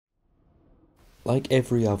Like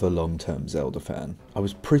every other long-term Zelda fan, I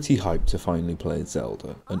was pretty hyped to finally play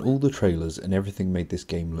Zelda, and all the trailers and everything made this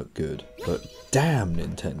game look good. But damn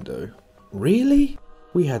Nintendo, really?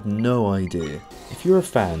 We had no idea. If you're a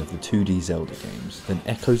fan of the 2D Zelda games, then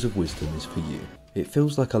Echoes of Wisdom is for you. It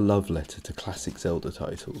feels like a love letter to classic Zelda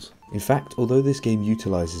titles. In fact, although this game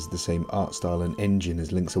utilises the same art style and engine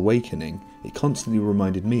as Link's Awakening, it constantly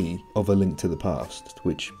reminded me of A Link to the Past,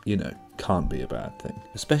 which, you know, can't be a bad thing.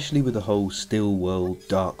 Especially with the whole still world,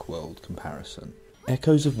 dark world comparison.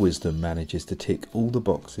 Echoes of Wisdom manages to tick all the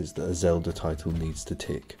boxes that a Zelda title needs to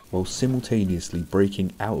tick, while simultaneously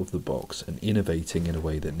breaking out of the box and innovating in a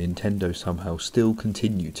way that Nintendo somehow still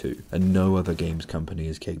continue to, and no other games company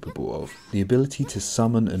is capable of. The ability to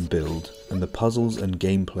summon and build, and the puzzles and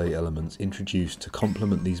gameplay elements introduced to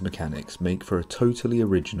complement these mechanics make for a totally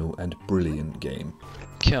original and brilliant game.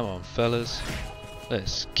 Come on fellas,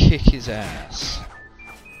 let's kick his ass.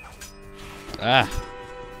 Ah,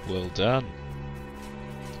 well done.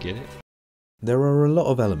 Get it? There are a lot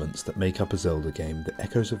of elements that make up a Zelda game that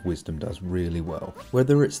Echoes of Wisdom does really well,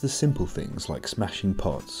 whether it's the simple things like smashing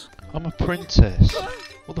pots, I'm a princess.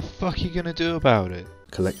 What the fuck are you gonna do about it?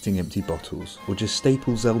 collecting empty bottles, or just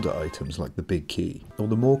staple Zelda items like the big key, or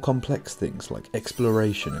the more complex things like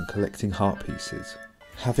exploration and collecting heart pieces.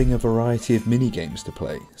 Having a variety of mini-games to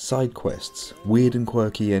play, side quests, weird and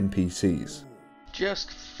quirky NPCs.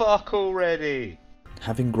 Just fuck already!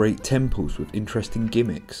 Having great temples with interesting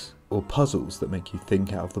gimmicks, or puzzles that make you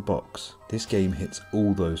think out of the box. This game hits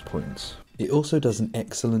all those points. It also does an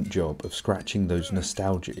excellent job of scratching those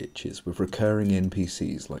nostalgia itches with recurring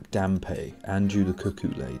NPCs like Dampé, Anju the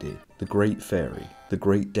Cuckoo Lady, the Great Fairy, the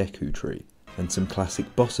Great Deku Tree, and some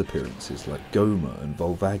classic boss appearances like Goma and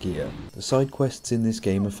Volvagia. The side quests in this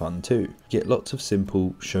game are fun too. You get lots of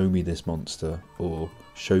simple show me this monster or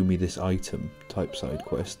show me this item type side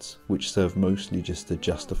quests, which serve mostly just to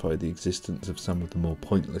justify the existence of some of the more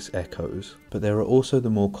pointless echoes. But there are also the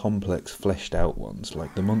more complex fleshed out ones,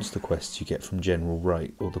 like the monster quests you get from General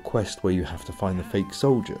Wright, or the quest where you have to find the fake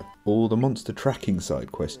soldier, or the monster tracking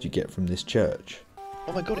side quest you get from this church.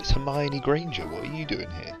 Oh my god, it's Hermione Granger, what are you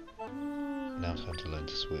doing here? Now it's time to learn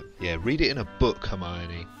to swim. Yeah, read it in a book,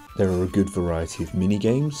 Hermione. There are a good variety of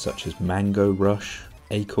minigames such as Mango Rush,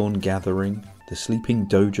 Acorn Gathering, the Sleeping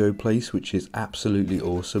Dojo place, which is absolutely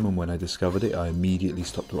awesome, and when I discovered it I immediately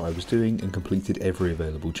stopped what I was doing and completed every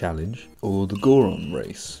available challenge, or the Goron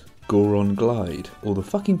race, Goron Glide, or the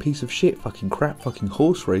fucking piece of shit fucking crap fucking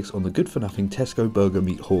horse race on the good for nothing Tesco Burger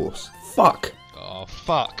Meat Horse. Fuck! Oh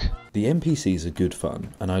fuck. The NPCs are good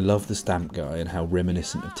fun, and I love the stamp guy and how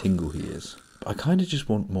reminiscent of Tingle he is. But I kinda just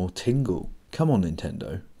want more Tingle. Come on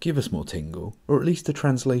Nintendo, give us more Tingle, or at least a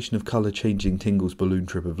translation of colour changing Tingle's Balloon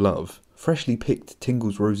Trip of Love. Freshly picked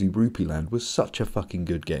Tingle's Rosy Rupee Land was such a fucking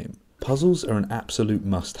good game. Puzzles are an absolute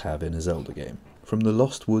must-have in a Zelda game. From the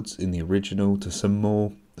Lost Woods in the original to some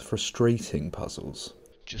more frustrating puzzles.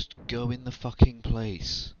 Just go in the fucking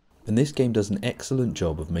place. And this game does an excellent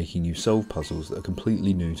job of making you solve puzzles that are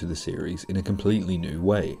completely new to the series in a completely new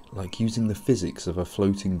way, like using the physics of a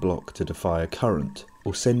floating block to defy a current,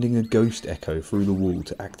 or sending a ghost echo through the wall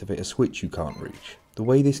to activate a switch you can't reach. The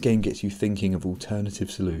way this game gets you thinking of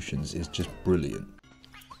alternative solutions is just brilliant.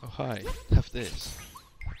 Oh hi, have this.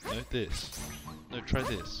 No, this. No, try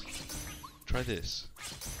this. Try this.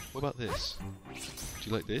 What about this? Do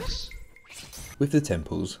you like this? With the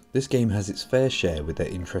temples, this game has its fair share with their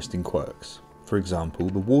interesting quirks. For example,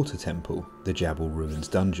 the Water Temple, the Jabal Ruins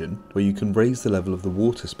dungeon, where you can raise the level of the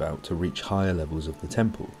water spout to reach higher levels of the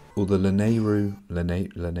temple. Or the Lanayru,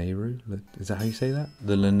 is that how you say that?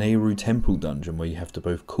 The Lanayru Temple dungeon, where you have to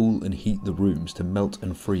both cool and heat the rooms to melt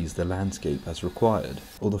and freeze the landscape as required.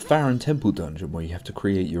 Or the Farron Temple dungeon, where you have to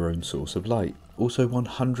create your own source of light. Also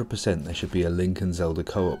 100% there should be a Link and Zelda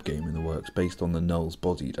co-op game in the works based on the Null's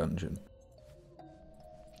Body dungeon.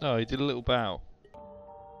 Oh, he did a little bow.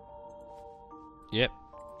 Yep.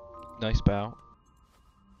 Nice bow.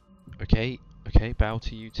 Okay, bow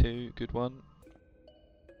to you too. Good one.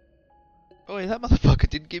 Oh, that motherfucker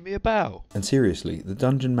didn't give me a bow. And seriously, the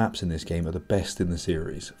dungeon maps in this game are the best in the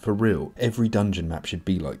series. For real, every dungeon map should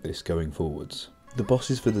be like this going forwards. The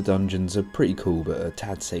bosses for the dungeons are pretty cool but a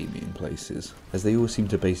tad samey in places, as they all seem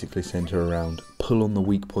to basically centre around pull on the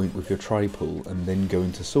weak point with your tri-pull and then go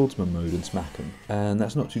into swordsman mode and smack them. And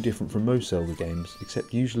that's not too different from most Zelda games,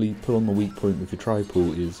 except usually pull on the weak point with your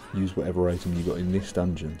tri-pull is use whatever item you got in this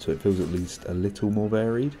dungeon, so it feels at least a little more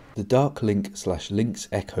varied. The Dark Link / Link's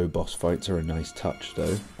Echo boss fights are a nice touch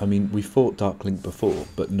though. I mean, we fought Dark Link before,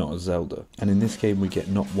 but not as Zelda. And in this game we get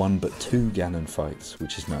not one but two Ganon fights,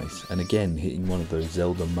 which is nice, and again hitting one of those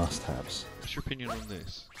Zelda must-haves. What's your opinion on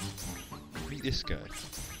this? Meet this guy.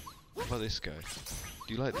 What about this guy?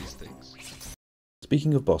 Do you like these things?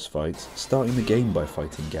 Speaking of boss fights, starting the game by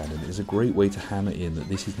fighting Ganon is a great way to hammer in that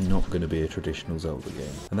this is not going to be a traditional Zelda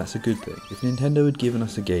game, and that's a good thing. If Nintendo had given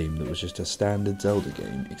us a game that was just a standard Zelda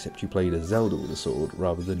game, except you played as Zelda with a sword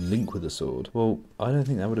rather than Link with a sword, well, I don't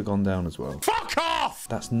think that would have gone down as well. Fuck off!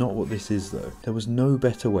 That's not what this is though. There was no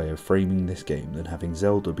better way of framing this game than having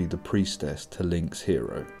Zelda be the priestess to Link's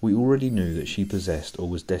hero. We already knew that she possessed or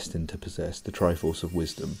was destined to possess the Triforce of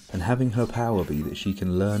Wisdom, and having her power be that she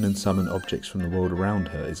can learn and summon objects from the world around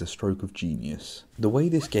her is a stroke of genius. The way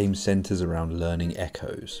this game centres around learning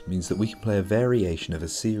echoes means that we can play a variation of a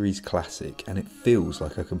series classic and it feels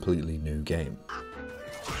like a completely new game.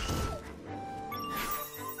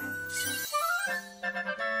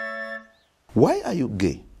 Why are you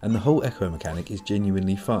gay? And the whole echo mechanic is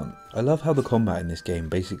genuinely fun. I love how the combat in this game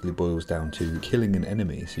basically boils down to killing an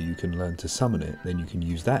enemy so you can learn to summon it, then you can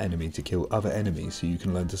use that enemy to kill other enemies so you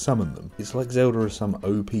can learn to summon them. It's like Zelda is some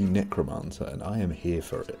OP necromancer and I am here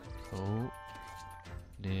for it. Oh,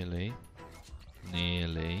 nearly.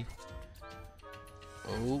 Nearly.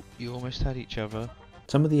 Oh, you almost had each other.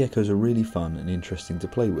 Some of the echoes are really fun and interesting to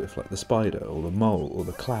play with, like the spider, or the mole, or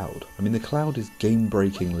the cloud. I mean, the cloud is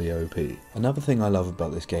game-breakingly OP. Another thing I love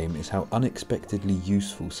about this game is how unexpectedly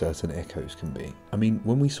useful certain echoes can be. I mean,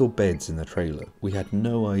 when we saw beds in the trailer, we had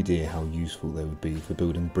no idea how useful they would be for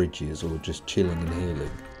building bridges or just chilling and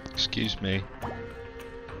healing. Excuse me.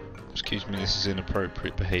 Excuse me, this is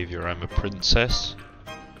inappropriate behaviour. I'm a princess.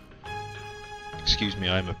 Excuse me,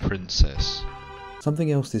 I'm a princess.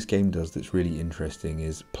 Something else this game does that's really interesting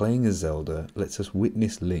is playing as Zelda lets us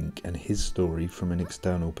witness Link and his story from an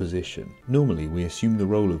external position. Normally we assume the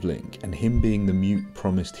role of Link, and him being the mute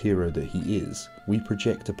promised hero that he is, we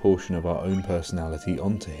project a portion of our own personality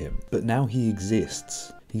onto him. But now he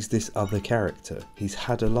exists. He's this other character. He's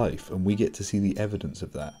had a life and we get to see the evidence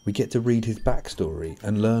of that. We get to read his backstory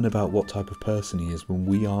and learn about what type of person he is when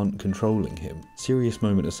we aren't controlling him. Serious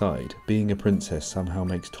moment aside, being a princess somehow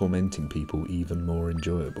makes tormenting people even more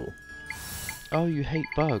enjoyable. Oh, you hate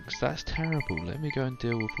bugs. That's terrible. Let me go and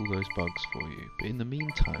deal with all those bugs for you. But in the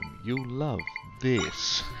meantime, you'll love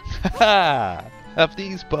this. Haha! Have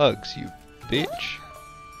these bugs, you bitch.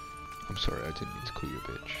 I'm sorry, I didn't mean to call you a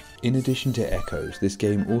bitch. In addition to echoes, this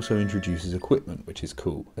game also introduces equipment, which is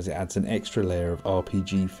cool, as it adds an extra layer of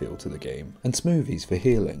RPG feel to the game, and smoothies for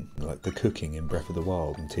healing, like the cooking in Breath of the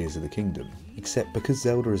Wild and Tears of the Kingdom. Except because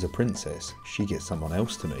Zelda is a princess, she gets someone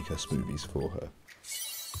else to make her smoothies for her.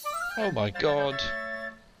 Oh my god!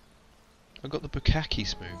 I got the bukkake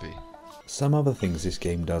smoothie. Some other things this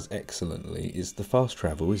game does excellently is the fast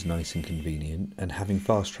travel is nice and convenient, and having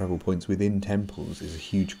fast travel points within temples is a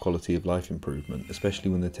huge quality of life improvement, especially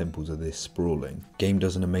when the temples are this sprawling. Game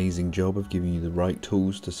does an amazing job of giving you the right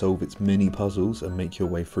tools to solve its many puzzles and make your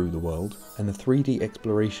way through the world, and the 3D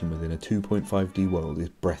exploration within a 2.5D world is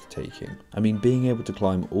breathtaking. I mean, being able to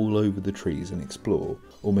climb all over the trees and explore,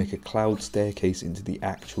 or make a cloud staircase into the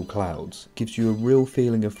actual clouds, gives you a real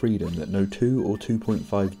feeling of freedom that no 2 or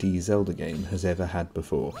 2.5D Zelda game has ever had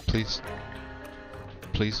before. Please.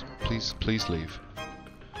 Please, please, please leave.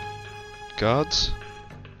 Guards?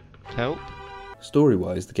 Help?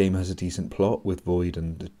 Story-wise, the game has a decent plot with Void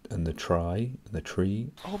and the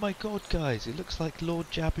tree. Oh my god, guys, it looks like Lord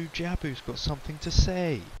Jabu Jabu's got something to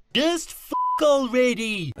say. Just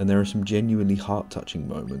already! And there are some genuinely heart-touching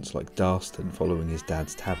moments like Darston following his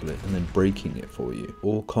dad's tablet and then breaking it for you,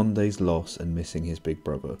 or Conde's loss and missing his big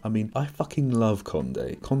brother. I mean, I fucking love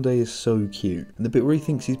Conde. Conde is so cute, and the bit where he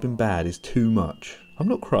thinks he's been bad is too much. I'm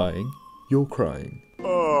not crying, you're crying.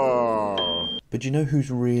 But you know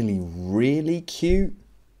who's really, really cute?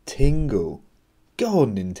 Tingle. Go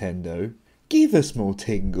on, Nintendo, give us more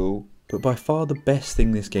Tingle. But by far the best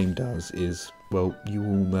thing this game does is, well, you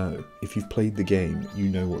all know. If you've played the game, you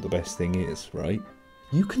know what the best thing is, right?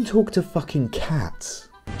 You can talk to fucking cats.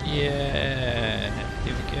 Yeah,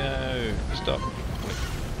 here we go. Stop.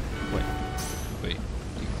 Wait.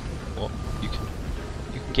 What? You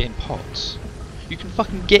can get in pots. You can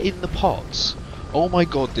fucking get in the pots. Oh my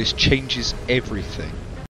god, this changes everything.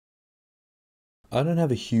 I don't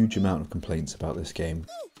have a huge amount of complaints about this game.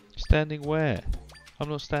 Standing where? I'm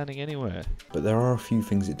not standing anywhere. But there are a few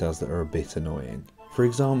things it does that are a bit annoying. For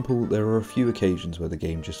example, there are a few occasions where the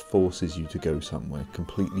game just forces you to go somewhere,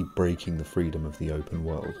 completely breaking the freedom of the open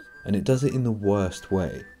world. And it does it in the worst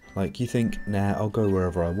way. Like, you think, nah, I'll go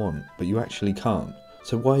wherever I want, but you actually can't.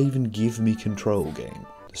 So why even give me control, game?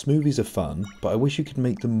 The smoothies are fun, but I wish you could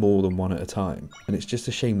make them more than one at a time, and it's just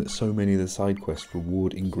a shame that so many of the side quests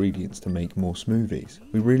reward ingredients to make more smoothies.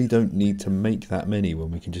 We really don't need to make that many when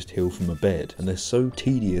we can just heal from a bed, and they're so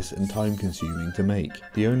tedious and time consuming to make.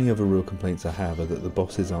 The only other real complaints I have are that the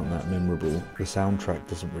bosses aren't that memorable, the soundtrack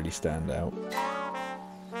doesn't really stand out.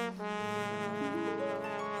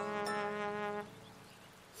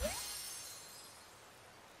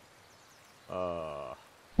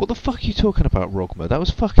 What the fuck are you talking about, Rogma? That was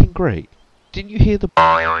fucking great. Didn't you hear the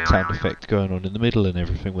sound effect going on in the middle and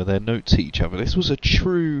everything where their notes hit each other? This was a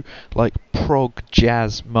true, like, prog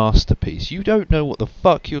jazz masterpiece. You don't know what the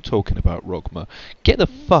fuck you're talking about, Rogma. Get the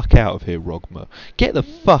fuck out of here, Rogma. Get the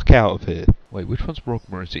fuck out of here. Wait, which one's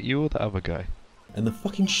Rogma? Is it you or the other guy? And the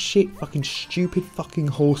fucking shit, fucking stupid fucking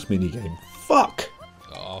horse minigame. Fuck!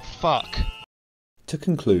 Oh, fuck. To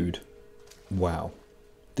conclude, wow.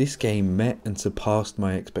 This game met and surpassed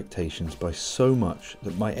my expectations by so much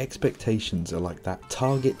that my expectations are like that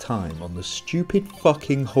target time on the stupid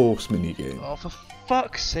fucking horse minigame. Oh, for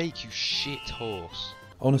fuck's sake, you shit horse.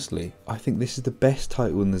 Honestly, I think this is the best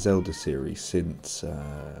title in the Zelda series since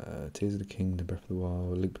Tears of the Kingdom, Breath of the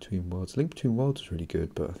Wild, Link Between Worlds. Link Between Worlds was really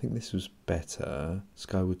good, but I think this was better.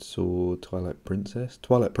 Skyward Sword, Twilight Princess.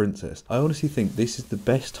 Twilight Princess. I honestly think this is the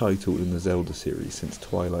best title in the Zelda series since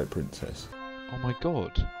Twilight Princess. Oh my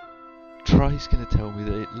god. Try's gonna tell me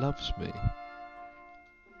that it loves me.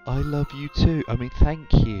 I love you too. I mean, thank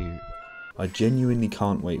you. I genuinely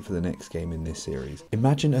can't wait for the next game in this series.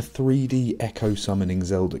 Imagine a 3D echo summoning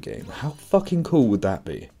Zelda game. How fucking cool would that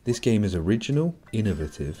be? This game is original,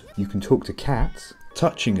 innovative, you can talk to cats,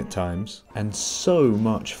 touching at times, and so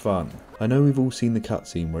much fun. I know we've all seen the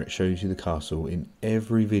cutscene where it shows you the castle in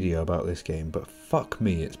every video about this game, but fuck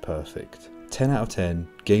me, it's perfect. 10 out of 10,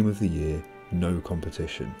 game of the year, no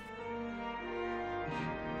competition.